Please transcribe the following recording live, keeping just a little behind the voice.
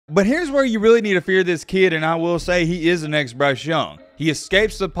But here's where you really need to fear this kid, and I will say he is the next Bryce Young. He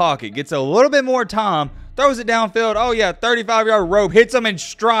escapes the pocket, gets a little bit more time, throws it downfield. Oh yeah, 35-yard rope, hits him in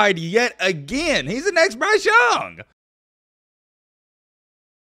stride yet again. He's the next Bryce Young.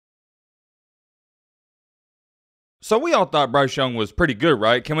 So we all thought Bryce Young was pretty good,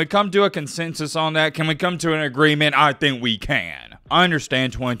 right? Can we come to a consensus on that? Can we come to an agreement? I think we can. I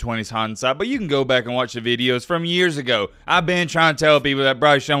understand 2020's hindsight, but you can go back and watch the videos from years ago. I've been trying to tell people that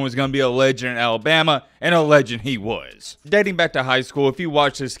Bryce Young was going to be a legend in Alabama, and a legend he was. Dating back to high school, if you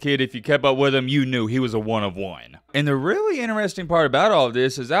watched this kid, if you kept up with him, you knew he was a one of one. And the really interesting part about all of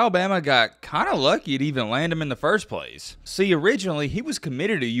this is Alabama got kind of lucky to even land him in the first place. See, originally he was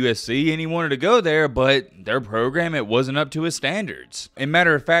committed to USC and he wanted to go there, but their program, it wasn't up to his standards. And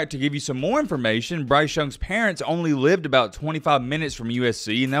matter of fact, to give you some more information, Bryce Young's parents only lived about 25 minutes from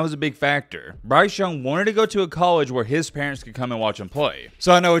USC, and that was a big factor. Bryce Young wanted to go to a college where his parents could come and watch him play.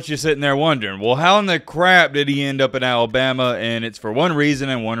 So I know what you're sitting there wondering, well, how in the crap did he end up in Alabama? And it's for one reason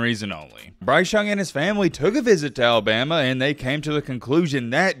and one reason only. Bryce Young and his family took a visit to Alabama, and they came to the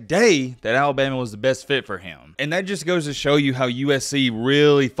conclusion that day that Alabama was the best fit for him. And that just goes to show you how USC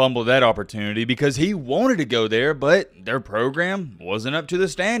really fumbled that opportunity, because he wanted to go there, but their program wasn't up to the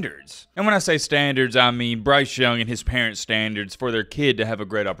standards. And when I say standards, I mean Bryce Young and his parents' standards for their kid to have a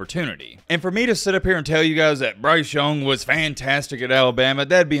great opportunity. And for me to sit up here and tell you guys that Bryce Young was fantastic at Alabama,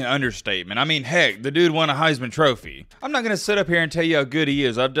 that'd be an understatement. I mean, heck, the dude won a Heisman Trophy. I'm not going to sit up here and tell you how good he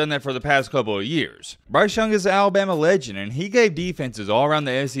is. I've done that for the past couple of years. Bryce Young is an Alabama legend, and he gave defenses all around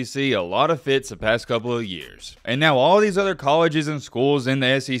the SEC a lot of fits the past couple of years. And now all these other colleges and schools in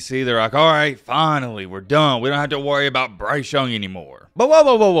the SEC, they're like, all right, finally, we're done. We don't have to worry about Bryce Young anymore. But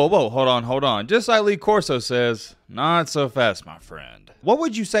whoa, hold on. Just like Lee Corso says, not so fast, my friend. What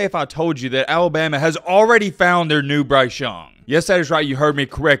would you say if I told you that Alabama has already found their new Bryce Young? Yes, that is right, you heard me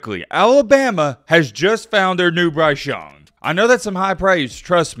correctly. Alabama has just found their new Bryce Young. I know that's some high praise,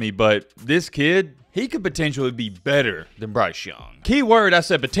 trust me, but this kid, he could potentially be better than Bryce Young. Key word, I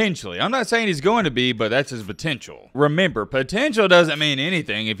said potentially. I'm not saying he's going to be, but that's his potential. Remember, potential doesn't mean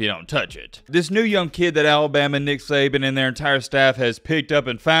anything if you don't touch it. This new young kid that Alabama, Nick Saban, and their entire staff has picked up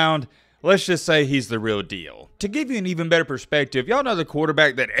and found, let's just say he's the real deal. To give you an even better perspective, y'all know the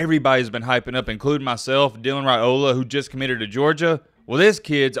quarterback that everybody's been hyping up, including myself, Dylan Raiola, who just committed to Georgia? Well, this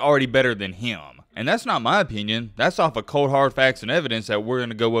kid's already better than him. And that's not my opinion, that's off of cold hard facts and evidence that we're going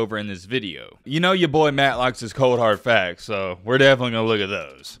to go over in this video. You know your boy Matt likes his cold hard facts, so we're definitely going to look at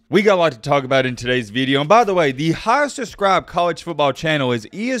those. We got a lot to talk about in today's video, and by the way, the highest subscribed college football channel is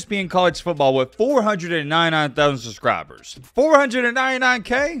ESPN College Football with 499,000 subscribers.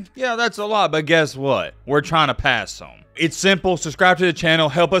 499K? Yeah, that's a lot, but guess what? We're trying to pass them. It's simple. Subscribe to the channel.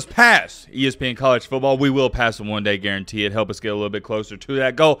 Help us pass ESPN College Football. We will pass them one day, guarantee it. Help us get a little bit closer to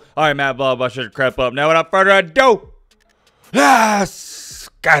that goal. All right, Matt, blah, shut your crap up. Now, without further ado, let's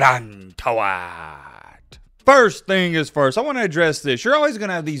get on to it. First thing is first, I want to address this. You're always going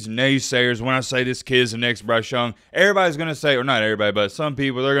to have these naysayers when I say this kid's the next Bryce Young. Everybody's going to say, or not everybody, but some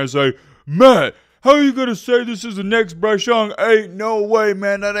people, they're going to say, Matt, how are you going to say this is the next Bryce Young? Ain't no way,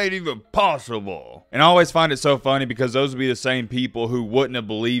 man. That ain't even possible. And I always find it so funny because those would be the same people who wouldn't have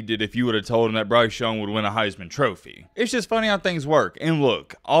believed it if you would have told them that Bryce Young would win a Heisman Trophy. It's just funny how things work. And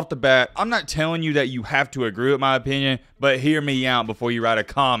look, off the bat, I'm not telling you that you have to agree with my opinion, but hear me out before you write a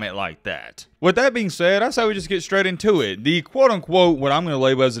comment like that. With that being said, I say we just get straight into it. The quote-unquote, what I'm going to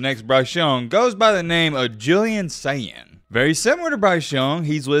label as the next Bryce Young, goes by the name of Julian Sayin. Very similar to Bryce Young,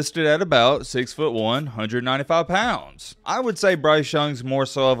 he's listed at about 6'1", 195 pounds. I would say Bryce Young's more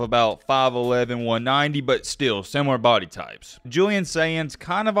so of about 5'11", 190, but still similar body types. Julian Sayin's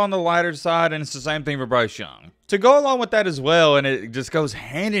kind of on the lighter side, and it's the same thing for Bryce Young. To go along with that as well, and it just goes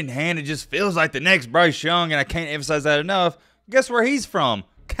hand in hand, it just feels like the next Bryce Young, and I can't emphasize that enough, guess where he's from?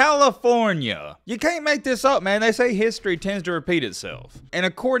 California. You can't make this up, man. They say history tends to repeat itself. And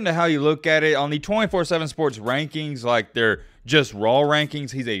according to how you look at it, on the 24/7 Sports rankings, like they're just raw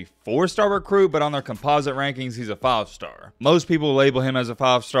rankings, he's a 4-star recruit, but on their composite rankings, he's a 5-star. Most people label him as a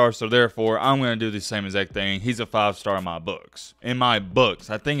 5-star, so therefore, I'm going to do the same exact thing. He's a 5-star in my books. In my books.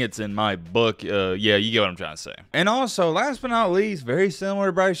 I think it's in my book. Yeah, you get what I'm trying to say. And also, last but not least, very similar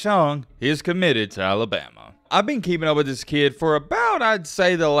to Bryce Young, he is committed to Alabama. I've been keeping up with this kid for about, I'd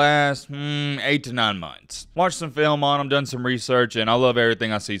say, the last 8 to 9 months. Watched some film on him, done some research, and I love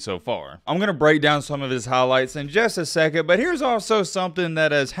everything I see so far. I'm going to break down some of his highlights in just a second, but here's also something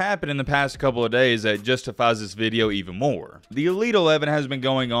that has happened in the past couple of days that justifies this video even more. The Elite 11 has been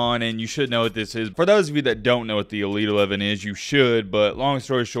going on, and you should know what this is. For those of you that don't know what the Elite 11 is, you should, but long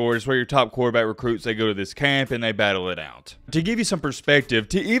story short, it's where your top quarterback recruits, they go to this camp and they battle it out. To give you some perspective,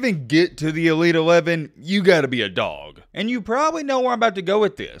 to even get to the Elite 11, you got to be a dog. And you probably know where I'm about to go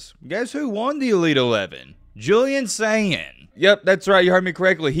with this. Guess who won the Elite 11? Julian Sayin. Yep, that's right, you heard me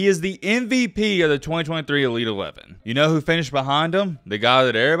correctly. He is the MVP of the 2023 Elite 11. You know who finished behind him? The guy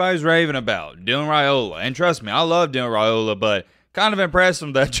that everybody's raving about, Dylan Raiola. And trust me, I love Dylan Raiola, but kind of impressed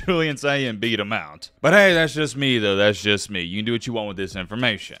him that Julian Sayin beat him out. But hey, that's just me though, that's just me. You can do what you want with this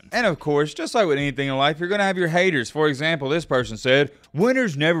information. And of course, just like with anything in life, you're going to have your haters. For example, this person said,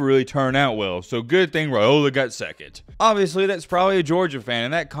 winners never really turn out well, so good thing Raiola got second. Obviously, that's probably a Georgia fan,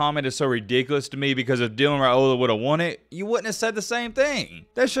 and that comment is so ridiculous to me because if Dylan Raiola would have won it, you wouldn't have said the same thing.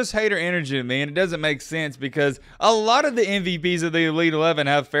 That's just hater energy to me, and it doesn't make sense because a lot of the MVPs of the Elite 11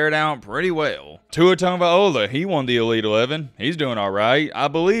 have fared out pretty well. Tua Tagovailoa, he won the Elite 11. He's doing all right. I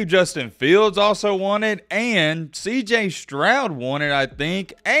believe Justin Fields also won it, and CJ Stroud won it, I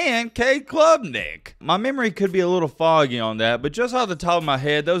think, and Cade Klubnik. My memory could be a little foggy on that, but just off the top of my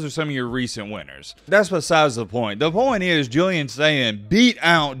head, those are some of your recent winners. That's besides the point. The point is Julian Sayin beat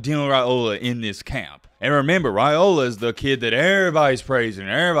out Dylan Raiola in this camp. And remember, Raiola is the kid that everybody's praising,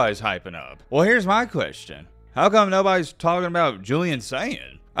 everybody's hyping up. Well, here's my question. How come nobody's talking about Julian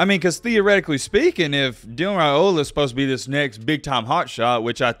Sayin? I mean, because theoretically speaking, if Dylan Raiola is supposed to be this next big-time hotshot,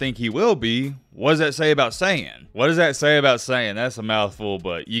 which I think he will be, what does that say about Sayin? What does that say about Sayin? That's a mouthful,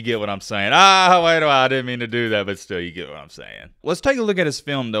 but you get what I'm saying. Wait a while, I didn't mean to do that, but still, you get what I'm saying. Let's take a look at his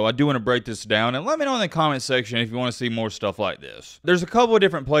film, though. I do want to break this down, and let me know in the comment section if you want to see more stuff like this. There's a couple of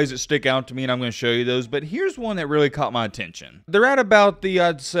different plays that stick out to me, and I'm going to show you those, but here's one that really caught my attention. They're at about the,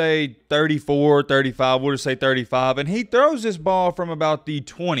 I'd say, 34, 35, we'll just say 35, and he throws this ball from about the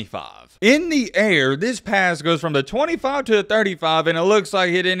 25. In the air, this pass goes from the 25 to the 35, and it looks like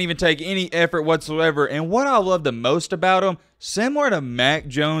he didn't even take any effort whatsoever. And what I love the most about him, similar to Mac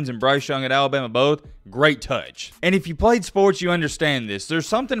Jones and Bryce Young at Alabama both, great touch. And if you played sports, you understand this. There's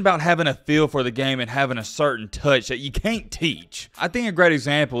something about having a feel for the game and having a certain touch that you can't teach. I think a great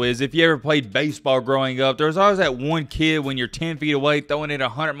example is if you ever played baseball growing up, there's always that one kid when you're 10 feet away throwing it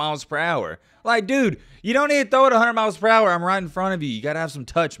 100 miles per hour. Like, dude, you don't need to throw it 100 miles per hour. I'm right in front of you. You got to have some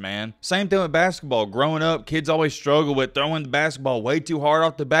touch, man. Same thing with basketball. Growing up, kids always struggle with throwing the basketball way too hard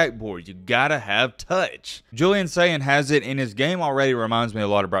off the backboard. You got to have touch. Julian Sayin has it, and his game already reminds me a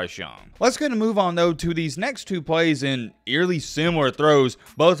lot of Bryce Young. Let's go and move on, though, to these next two plays in eerily similar throws,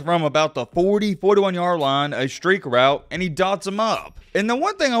 both from about the 40, 41-yard line, a streak route, and he dots them up. And the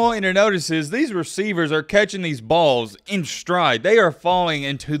one thing I want you to notice is these receivers are catching these balls in stride. They are falling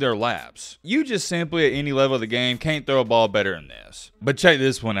into their laps. You just simply, at any level of the game, can't throw a ball better than this. But check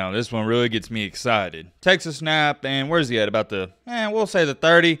this one out. This one really gets me excited. Takes a snap, and where's he at? About the, we'll say the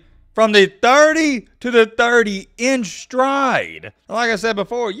 30. From the 30 to the 30 in stride. Like I said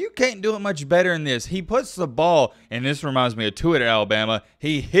before, you can't do it much better than this. He puts the ball, and this reminds me of Tua at Alabama,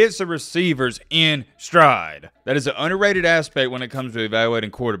 he hits the receivers in stride. That is an underrated aspect when it comes to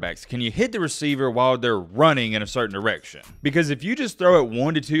evaluating quarterbacks. Can you hit the receiver while they're running in a certain direction? Because if you just throw it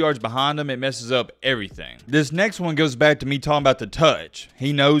 1 to 2 yards behind them, it messes up everything. This next one goes back to me talking about the touch.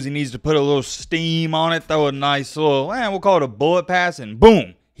 He knows he needs to put a little steam on it, throw a nice little, we'll call it a bullet pass, and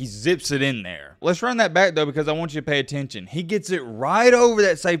boom. He zips it in there. Let's run that back, though, because I want you to pay attention. He gets it right over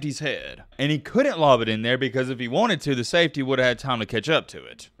that safety's head. And he couldn't lob it in there because if he wanted to, the safety would have had time to catch up to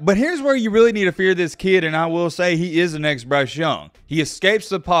it. But here's where you really need to fear this kid, and I will say he is the next Bryce Young. He escapes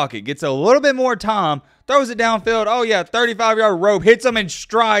the pocket, gets a little bit more time, throws it downfield. 35-yard rope, hits him in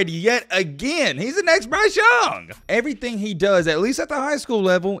stride yet again. He's the next Bryce Young. Everything he does, at least at the high school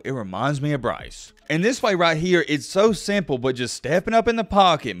level, it reminds me of Bryce. And this play right here, it's so simple, but just stepping up in the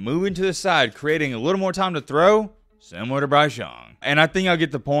pocket, moving to the side, creating a little more time to throw, similar to Bryce Young. And I think I'll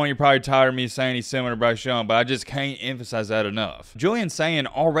get the point. You're probably tired of me saying he's similar to Bryce Young, but I just can't emphasize that enough. Julian Sayin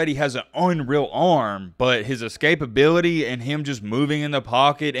already has an unreal arm, but his escapability and him just moving in the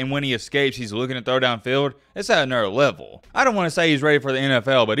pocket, and when he escapes, he's looking to throw downfield, it's at another level. I don't want to say he's ready for the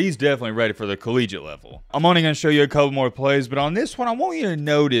NFL, but he's definitely ready for the collegiate level. I'm only going to show you a couple more plays, but on this one, I want you to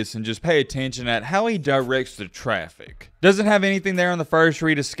notice and just pay attention at how he directs the traffic. Doesn't have anything there on the first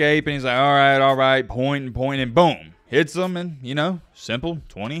read escape, and he's like, all right, point, and boom. hits them and, you know, simple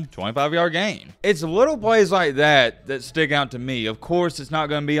 20, 25-yard gain. It's little plays like that that stick out to me. Of course, it's not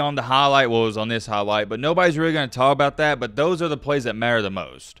going to be on the highlight. Well, it was on this highlight, but nobody's really going to talk about that. But those are the plays that matter the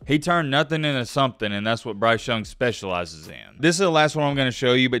most. He turned nothing into something, and that's what Bryce Young specializes in. This is the last one I'm going to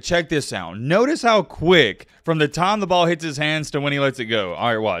show you, but check this out. Notice how quick from the time the ball hits his hands to when he lets it go. All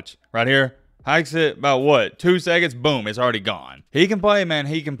right, watch. Right here. Hikes it about what? 2 seconds, boom, it's already gone. He can play, man,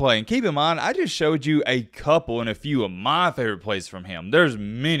 he can play. And keep in mind, I just showed you a couple and a few of my favorite plays from him. There's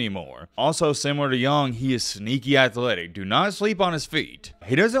many more. Also, similar to Young, he is sneaky athletic. Do not sleep on his feet.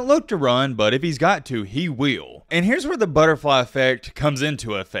 He doesn't look to run, but if he's got to, he will. And here's where the butterfly effect comes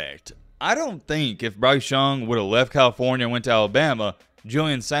into effect. I don't think if Bryce Young would have left California and went to Alabama,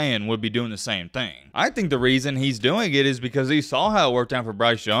 Julian Sayin would be doing the same thing. I think the reason he's doing it is because he saw how it worked out for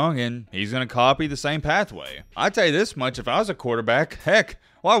Bryce Young, and he's going to copy the same pathway. I tell you this much, if I was a quarterback, heck,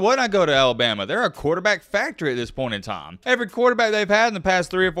 why wouldn't I go to Alabama? They're a quarterback factory at this point in time. Every quarterback they've had in the past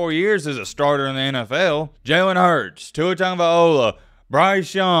 3 or 4 years is a starter in the NFL. Jalen Hurts, Tua Tagovailoa,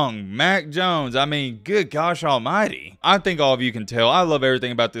 Bryce Young, Mac Jones. I mean, good gosh almighty. I think all of you can tell I love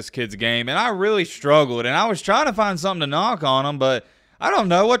everything about this kid's game, and I really struggled, and I was trying to find something to knock on him, but I don't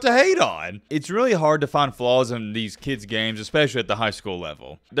know what to hate on. It's really hard to find flaws in these kids' games, especially at the high school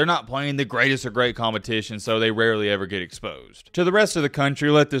level. They're not playing the greatest of great competition, so they rarely ever get exposed. To the rest of the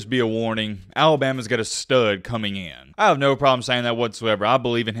country, let this be a warning. Alabama's got a stud coming in. I have no problem saying that whatsoever. I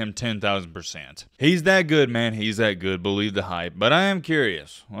believe in him 10,000%. He's that good, man. He's that good. Believe the hype. But I am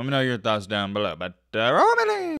curious. Let me know your thoughts down below. But,